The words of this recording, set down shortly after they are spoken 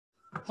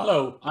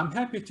Hello, I'm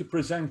happy to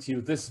present you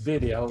this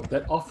video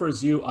that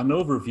offers you an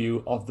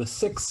overview of the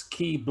 6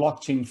 key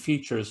blockchain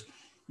features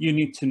you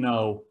need to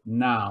know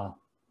now.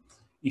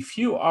 If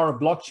you are a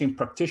blockchain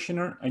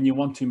practitioner and you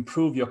want to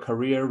improve your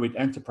career with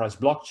enterprise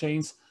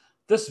blockchains,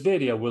 this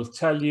video will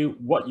tell you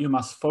what you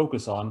must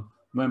focus on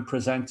when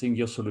presenting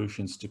your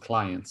solutions to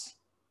clients.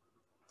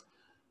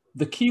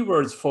 The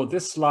keywords for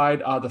this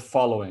slide are the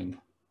following: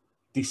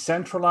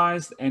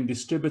 decentralized and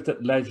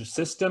distributed ledger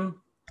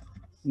system,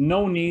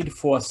 no need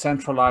for a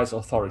centralized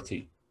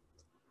authority.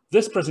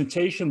 This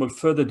presentation will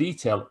further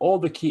detail all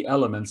the key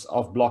elements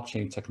of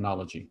blockchain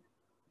technology.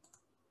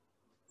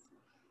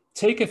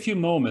 Take a few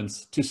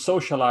moments to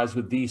socialize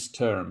with these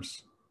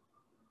terms.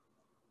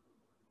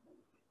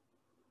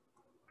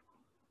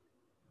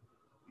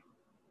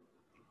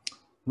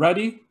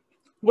 Ready?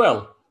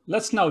 Well,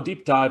 let's now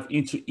deep dive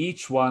into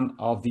each one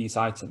of these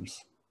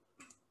items.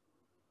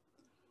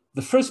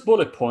 The first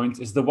bullet point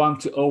is the one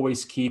to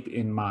always keep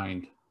in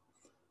mind.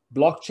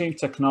 Blockchain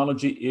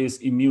technology is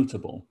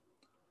immutable.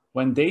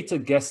 When data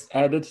gets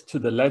added to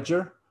the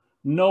ledger,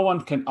 no one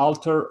can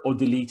alter or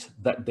delete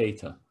that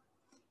data.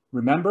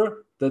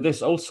 Remember that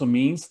this also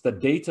means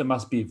that data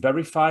must be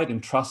verified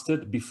and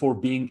trusted before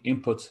being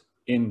input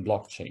in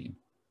blockchain.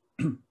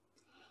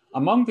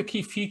 Among the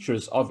key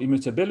features of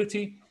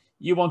immutability,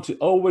 you want to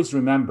always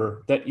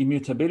remember that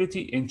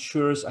immutability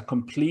ensures a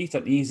complete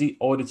and easy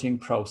auditing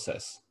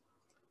process.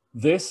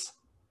 This,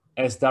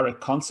 as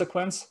direct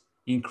consequence,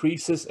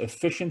 increases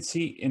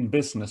efficiency in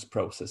business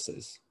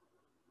processes.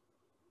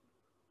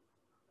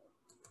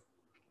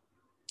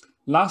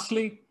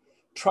 Lastly,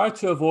 try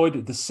to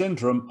avoid the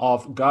syndrome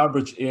of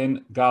garbage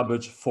in,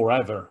 garbage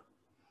forever.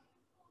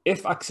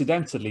 If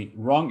accidentally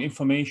wrong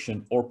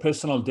information or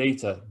personal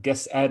data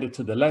gets added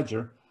to the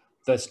ledger,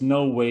 there's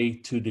no way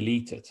to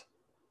delete it.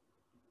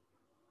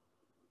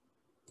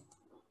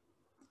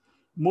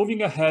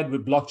 Moving ahead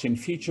with blockchain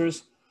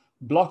features,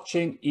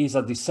 blockchain is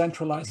a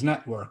decentralized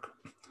network,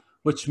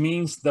 which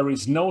means there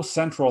is no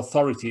central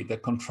authority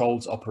that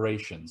controls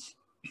operations.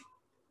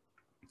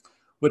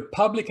 With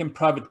public and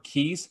private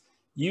keys,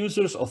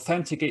 users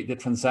authenticate their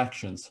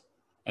transactions,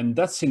 and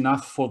that's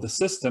enough for the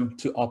system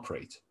to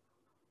operate.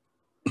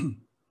 The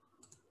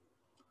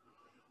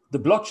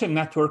blockchain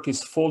network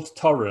is fault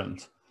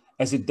tolerant,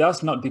 as it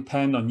does not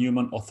depend on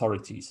human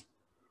authorities.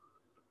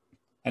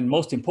 And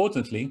most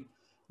importantly,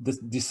 the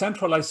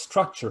decentralized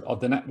structure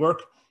of the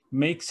network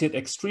makes it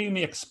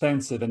extremely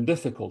expensive and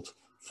difficult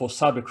for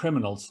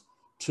cybercriminals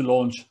to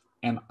launch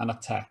an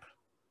attack.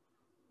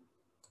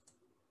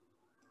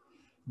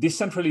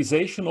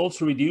 Decentralization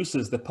also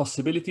reduces the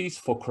possibilities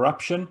for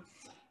corruption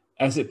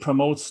as it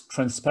promotes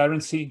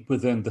transparency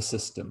within the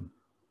system.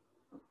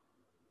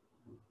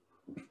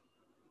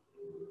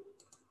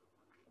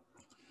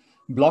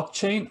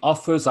 Blockchain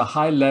offers a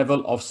high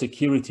level of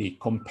security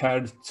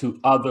compared to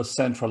other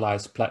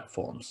centralized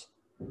platforms.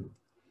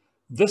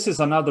 This is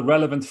another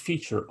relevant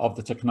feature of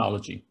the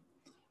technology,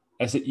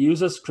 as it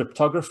uses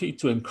cryptography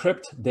to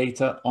encrypt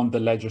data on the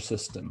ledger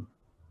system.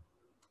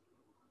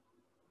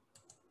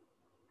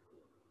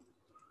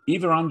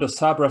 Even under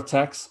cyber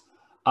attacks,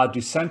 a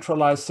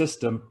decentralized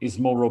system is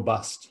more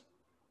robust.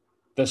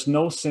 There's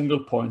no single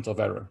point of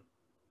error.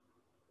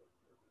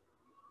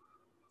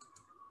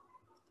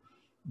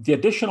 The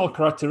additional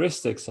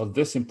characteristics of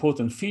this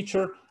important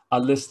feature are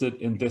listed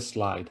in this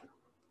slide.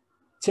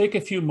 Take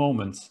a few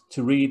moments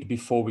to read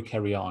before we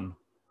carry on.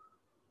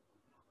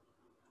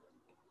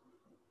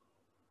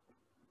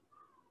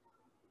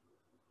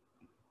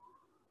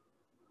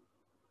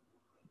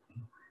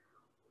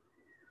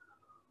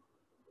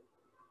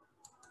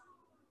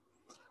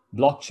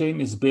 Blockchain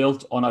is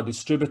built on a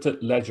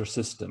distributed ledger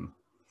system.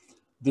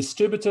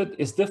 Distributed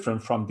is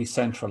different from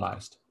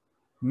decentralized.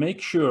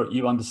 Make sure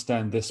you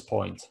understand this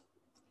point.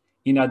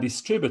 In a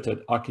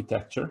distributed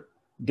architecture,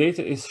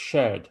 data is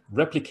shared,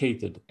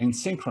 replicated, and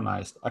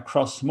synchronized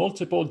across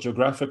multiple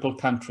geographical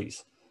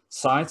countries,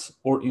 sites,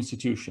 or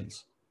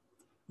institutions.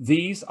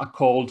 These are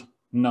called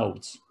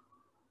nodes.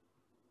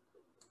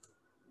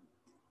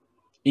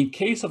 In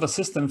case of a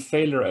system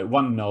failure at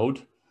one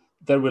node,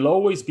 there will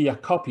always be a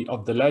copy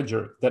of the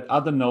ledger that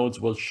other nodes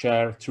will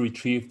share to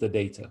retrieve the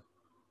data.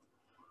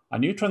 A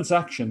new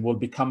transaction will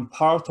become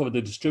part of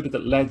the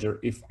distributed ledger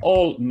if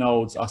all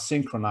nodes are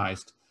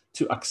synchronized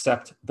to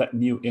accept that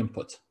new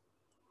input.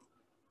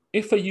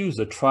 If a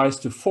user tries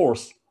to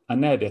force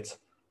an edit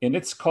in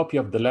its copy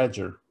of the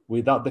ledger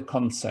without the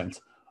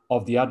consent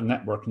of the other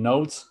network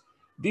nodes,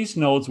 these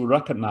nodes will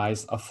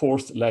recognize a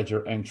forced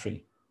ledger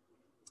entry.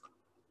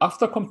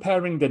 After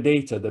comparing the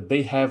data that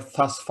they have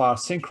thus far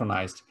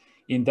synchronized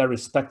in their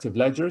respective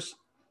ledgers,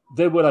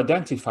 they will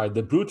identify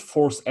the brute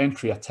force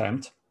entry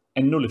attempt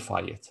and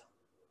nullify it.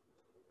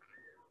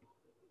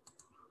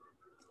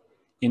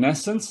 In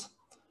essence,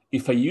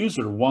 if a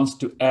user wants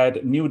to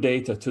add new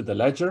data to the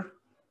ledger,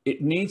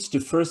 it needs to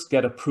first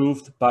get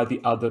approved by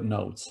the other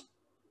nodes.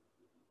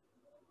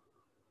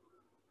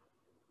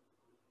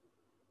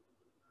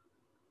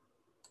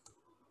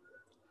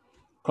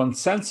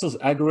 Consensus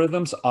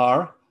algorithms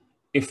are,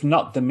 if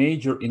not the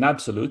major in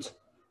absolute,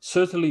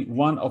 certainly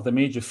one of the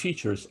major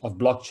features of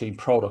blockchain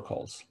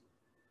protocols.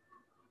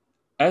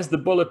 As the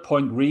bullet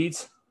point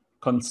reads,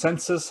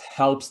 consensus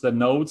helps the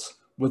nodes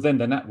within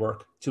the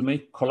network to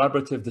make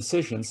collaborative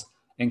decisions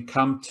and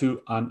come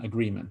to an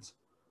agreement.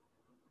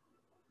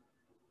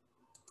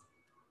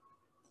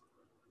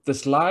 The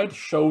slide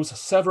shows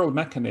several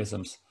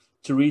mechanisms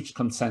to reach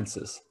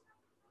consensus.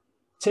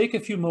 Take a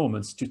few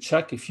moments to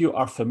check if you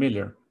are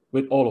familiar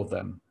with all of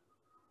them.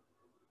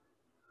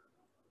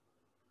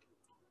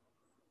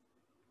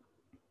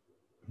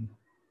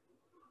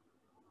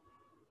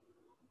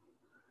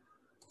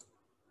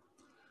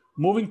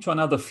 Moving to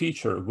another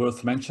feature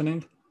worth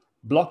mentioning,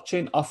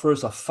 blockchain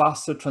offers a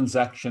faster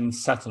transaction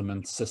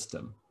settlement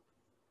system.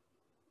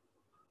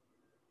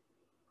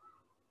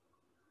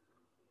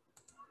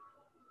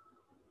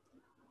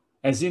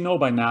 As you know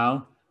by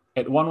now,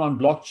 at 111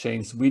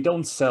 Blockchains, we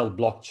don't sell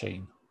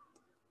blockchain.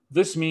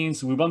 This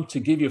means we want to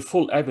give you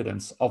full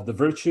evidence of the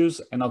virtues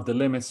and of the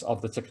limits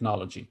of the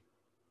technology.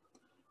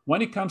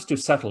 When it comes to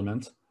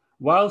settlement,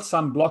 while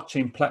some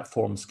blockchain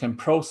platforms can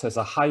process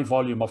a high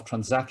volume of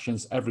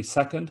transactions every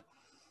second,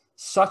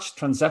 such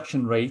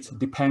transaction rate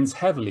depends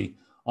heavily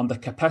on the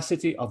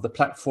capacity of the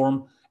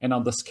platform and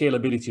on the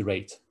scalability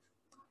rate.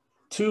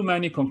 Too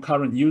many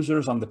concurrent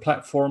users on the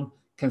platform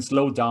can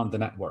slow down the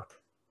network.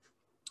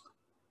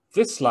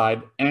 This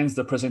slide ends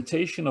the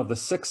presentation of the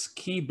 6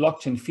 key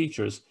blockchain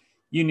features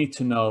you need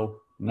to know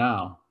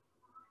now.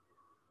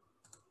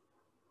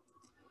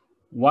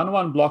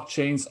 111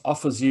 Blockchains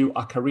offers you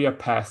a career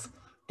path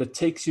that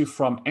takes you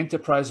from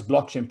enterprise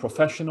blockchain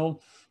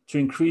professional to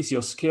increase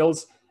your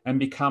skills and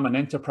become an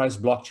enterprise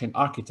blockchain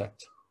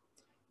architect.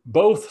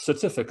 Both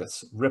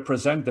certificates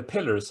represent the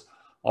pillars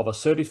of a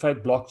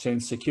certified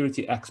blockchain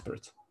security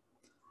expert.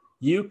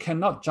 You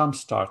cannot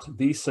jumpstart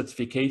these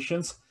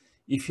certifications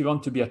if you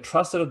want to be a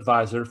trusted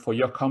advisor for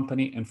your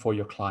company and for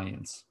your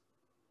clients.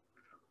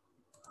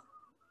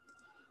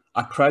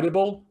 A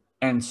credible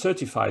and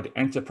certified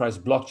enterprise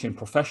blockchain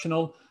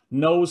professional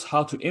knows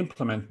how to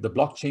implement the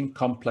blockchain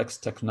complex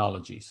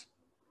technologies.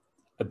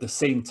 At the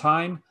same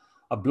time,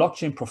 a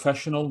blockchain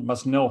professional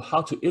must know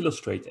how to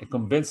illustrate and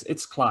convince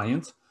its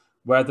client,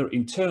 whether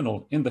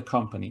internal in the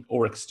company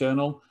or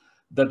external,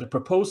 that the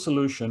proposed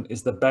solution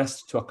is the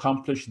best to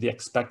accomplish the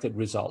expected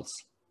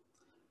results.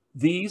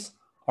 These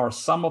are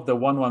some of the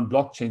 111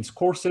 Blockchains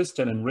courses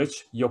that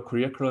enrich your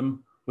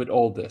curriculum with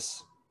all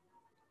this.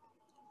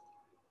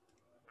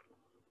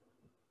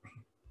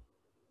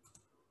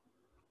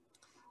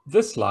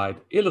 This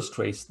slide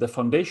illustrates the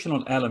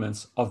foundational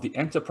elements of the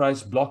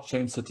enterprise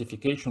blockchain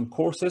certification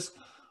courses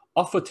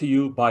offered to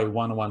you by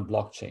 111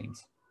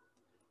 Blockchains.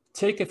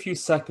 Take a few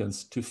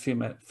seconds to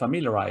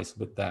familiarize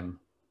with them.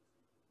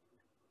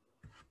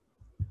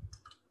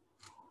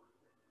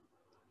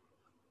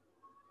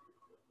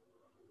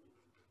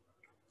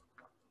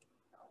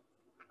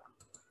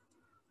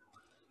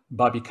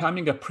 By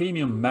becoming a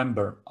premium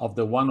member of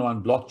the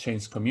 111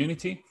 Blockchains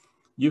community,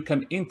 you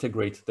can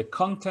integrate the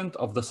content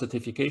of the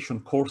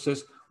certification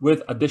courses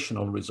with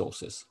additional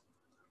resources.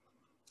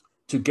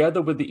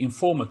 Together with the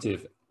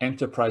informative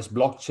Enterprise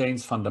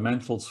Blockchains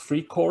Fundamentals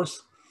free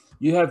course,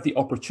 you have the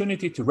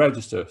opportunity to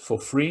register for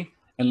free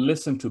and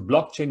listen to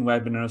blockchain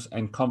webinars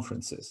and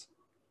conferences.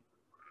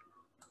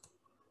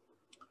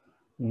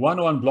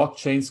 101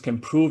 Blockchains can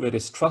prove it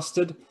is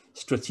trusted,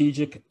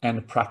 strategic,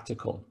 and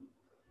practical.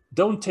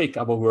 Don't take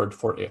our word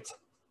for it.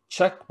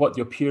 Check what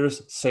your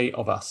peers say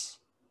of us.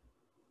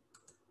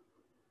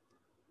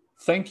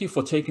 Thank you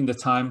for taking the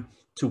time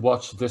to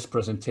watch this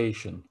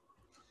presentation.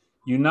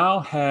 You now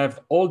have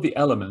all the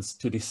elements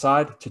to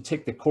decide to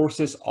take the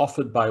courses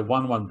offered by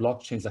 111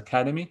 Blockchains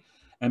Academy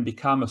and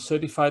become a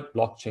certified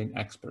blockchain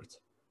expert.